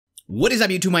What is up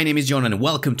YouTube, my name is John and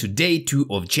welcome to day 2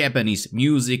 of Japanese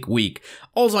Music Week.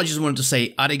 Also, I just wanted to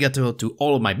say arigato to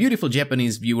all of my beautiful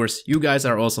Japanese viewers. You guys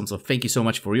are awesome, so thank you so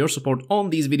much for your support on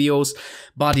these videos.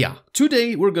 But yeah,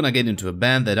 today we're gonna get into a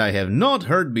band that I have not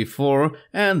heard before,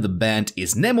 and the band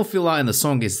is Nemophila and the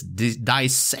song is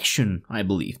Dissension, I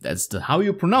believe. That's how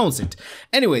you pronounce it.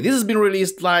 Anyway, this has been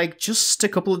released like just a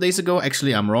couple of days ago.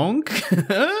 Actually, I'm wrong.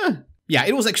 Yeah,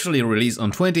 it was actually released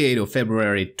on 28th of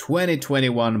February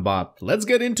 2021, but let's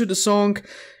get into the song.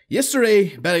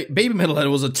 Yesterday, Baby Metal Head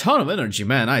was a ton of energy,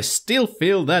 man. I still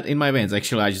feel that in my veins.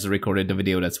 Actually, I just recorded the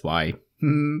video, that's why.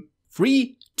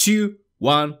 3, 2,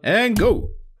 1, and go!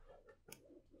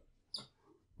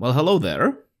 Well, hello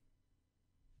there.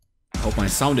 Hope my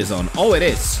sound is on. Oh, it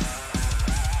is!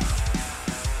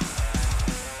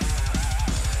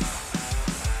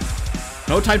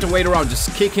 No time to wait around,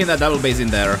 just kick in that double bass in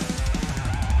there.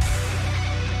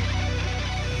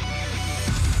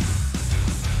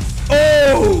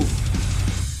 Oh!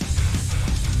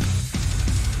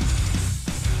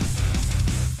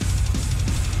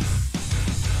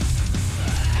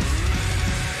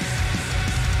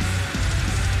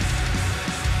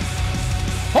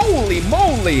 Holy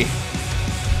moly!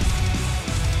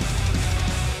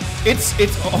 It's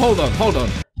hold on.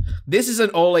 This is an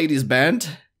all ladies band.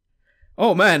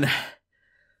 Oh man.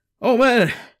 Oh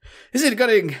man. Is it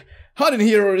getting hot in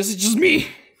here or is it just me?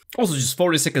 Also just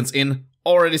 40 seconds in.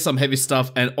 Already some heavy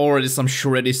stuff and already some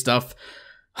shreddy stuff.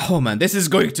 Oh man, this is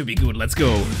going to be good. Let's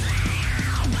go.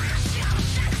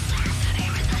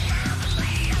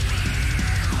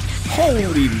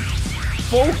 Holy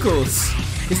vocals.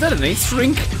 Is that an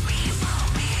 8-string?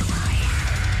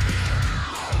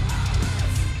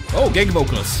 Oh, gang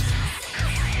vocals.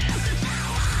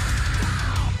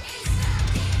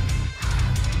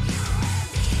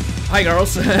 Hi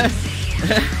girls.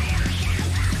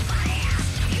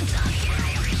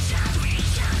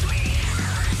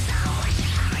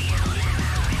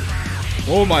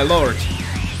 Oh my lord.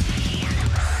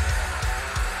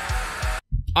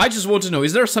 I just want to know,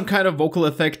 is there some kind of vocal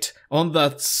effect on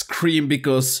that scream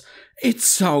because it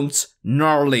sounds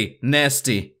gnarly,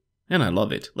 nasty, and I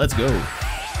love it. Let's go.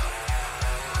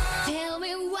 Tell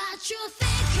me what you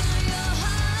think in your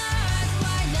heart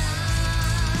right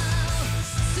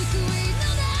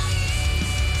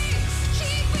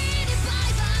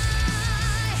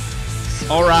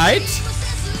now. All right.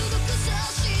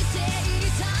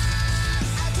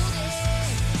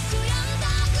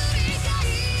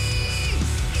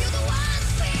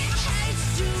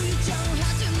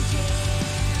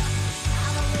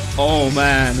 Oh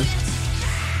man.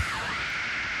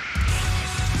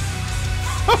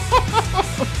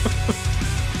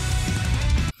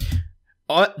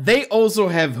 They also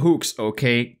have hooks,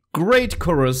 okay? Great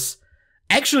chorus.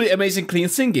 Actually amazing clean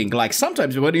singing. Like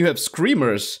sometimes when you have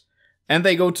screamers and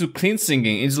they go to clean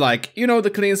singing, it's like, you know, the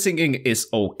clean singing is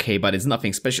okay, but it's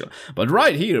nothing special. But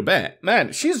right here,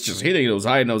 man, she's just hitting those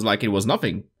high notes like it was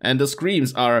nothing. And the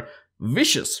screams are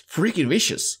vicious, freaking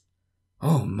vicious.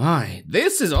 Oh my,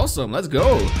 this is awesome, let's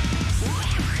go!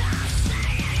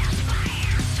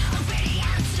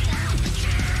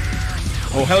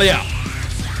 Oh hell yeah!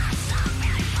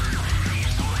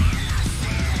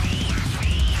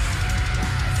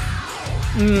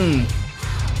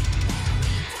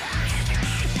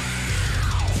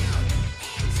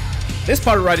 This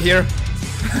part right here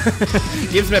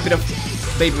gives me a bit of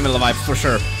Baby Metal vibes for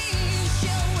sure.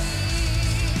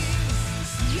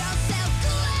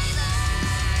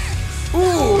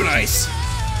 Ooh, nice!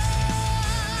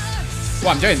 Well,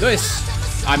 I'm enjoying this.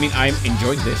 I mean, I'm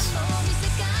enjoying this.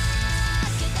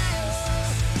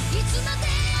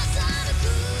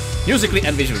 Musically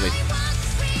and visually.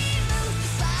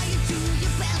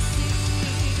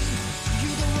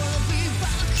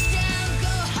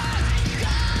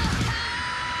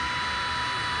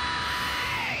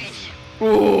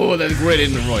 Ooh, that's great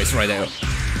in the voice right there.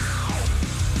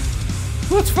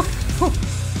 What the fuck? Oh.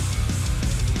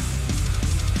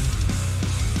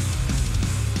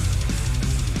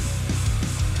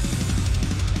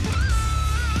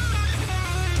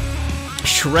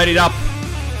 Shred it up.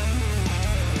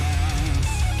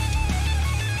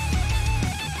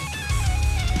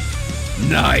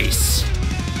 Nice.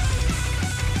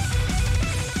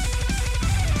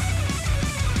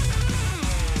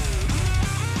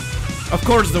 Of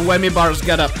course the whammy bars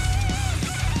get up.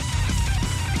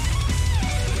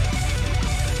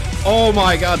 Oh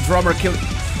my god, drummer kill.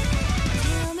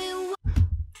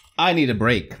 I need a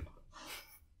break.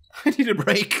 I need a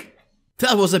break.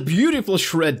 That was a beautiful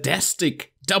shredastic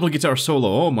double guitar solo.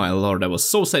 Oh my lord, that was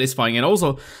so satisfying. And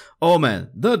also, oh man,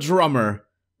 the drummer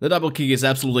The double kick is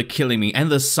absolutely killing me, and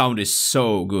the sound is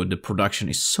so good, the production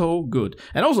is so good.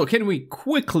 And also, can we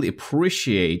quickly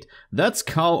appreciate that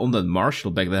skull on that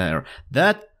Marshall back there?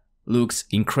 That looks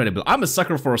incredible. I'm a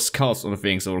sucker for skulls on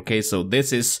things, okay, so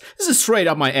this is straight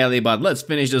up my alley, but let's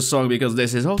finish the song because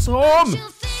this is awesome! You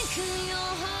think in your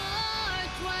heart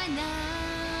right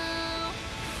now.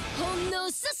 Oh no,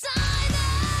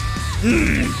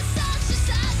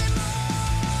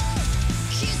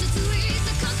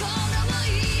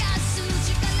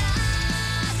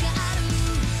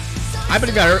 I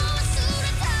believe I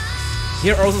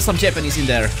hear also some Japanese in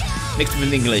there, mixed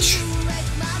with English.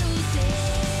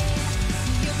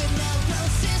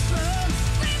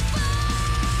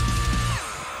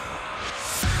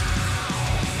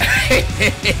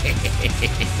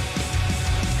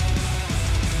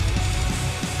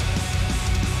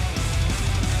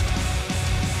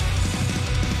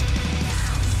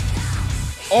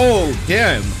 Oh,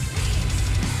 damn.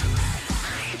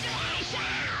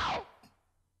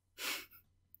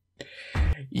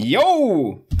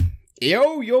 Yo!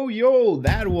 Yo,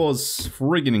 that was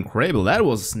friggin' incredible. That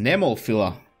was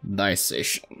Nemophila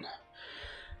Dissension.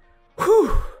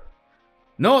 Whew.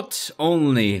 Not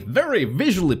only very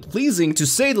visually pleasing to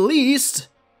say the least,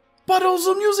 but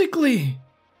also musically.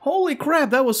 Holy crap,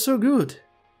 that was so good.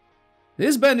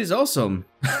 This band is awesome.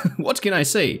 What can I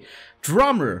say?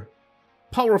 Drummer,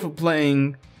 powerful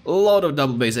playing, a lot of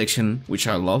double bass action, which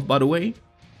I love by the way.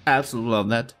 Absolutely love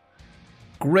that.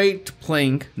 Great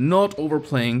playing, not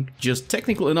overplaying, just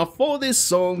technical enough for this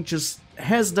song, just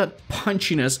has that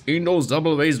punchiness in those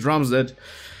double bass drums that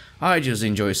I just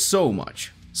enjoy so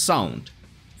much. Sound,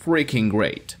 freaking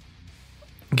great.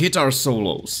 Guitar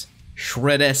solos,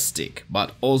 shredestic,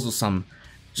 but also some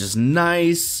just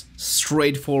nice,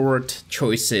 straightforward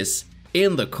choices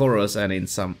in the chorus and in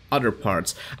some other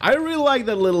parts. I really like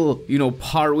that little, you know,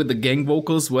 part with the gang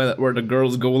vocals where the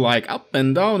girls go like up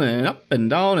and down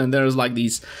and there's like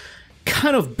these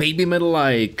kind of baby metal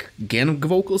like gang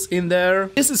vocals in there.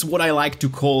 This is what I like to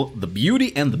call the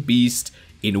Beauty and the Beast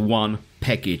in one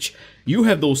package. You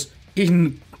have those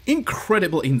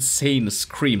incredible, insane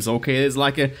screams, okay? It's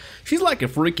like she's like a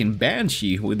freaking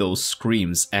banshee with those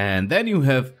screams, and then you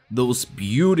have those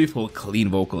beautiful clean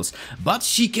vocals, but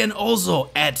she can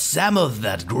also add some of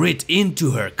that grit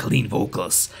into her clean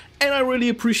vocals, and I really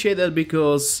appreciate that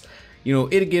because, you know,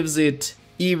 it gives it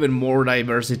even more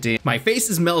diversity. My face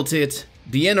is melted,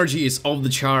 the energy is off the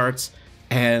charts,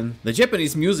 and the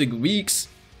Japanese Music Weeks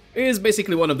is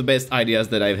basically one of the best ideas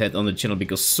that I've had on the channel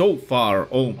because so far,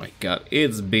 oh my god,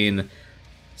 it's been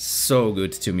so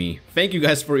good to me. Thank you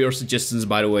guys for your suggestions,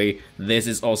 by the way, this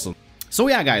is awesome. So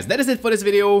yeah guys, that is it for this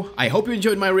video. I hope you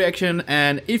enjoyed my reaction,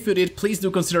 and if you did, please do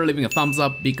consider leaving a thumbs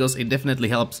up because it definitely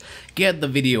helps get the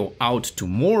video out to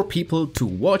more people to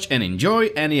watch and enjoy.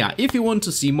 And yeah, if you want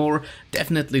to see more,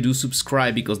 definitely do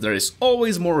subscribe because there is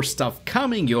always more stuff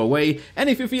coming your way. And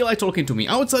if you feel like talking to me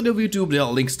outside of YouTube, there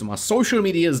are links to my social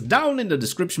medias down in the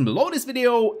description below this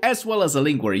video, as well as a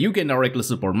link where you can directly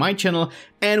support my channel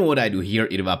and what I do here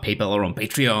either via PayPal or on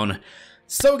Patreon.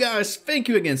 So guys, thank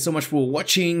you again so much for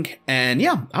watching, and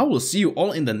yeah, I will see you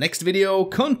all in the next video,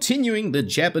 continuing the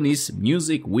Japanese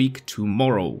Music Week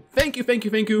tomorrow. Thank you,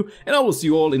 and I will see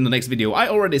you all in the next video. I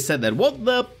already said that, what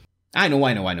the... I know,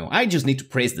 I just need to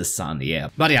praise the sun,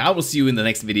 yeah. But yeah, I will see you in the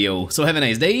next video, so have a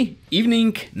nice day,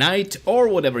 evening, night, or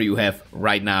whatever you have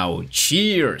right now.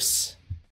 Cheers!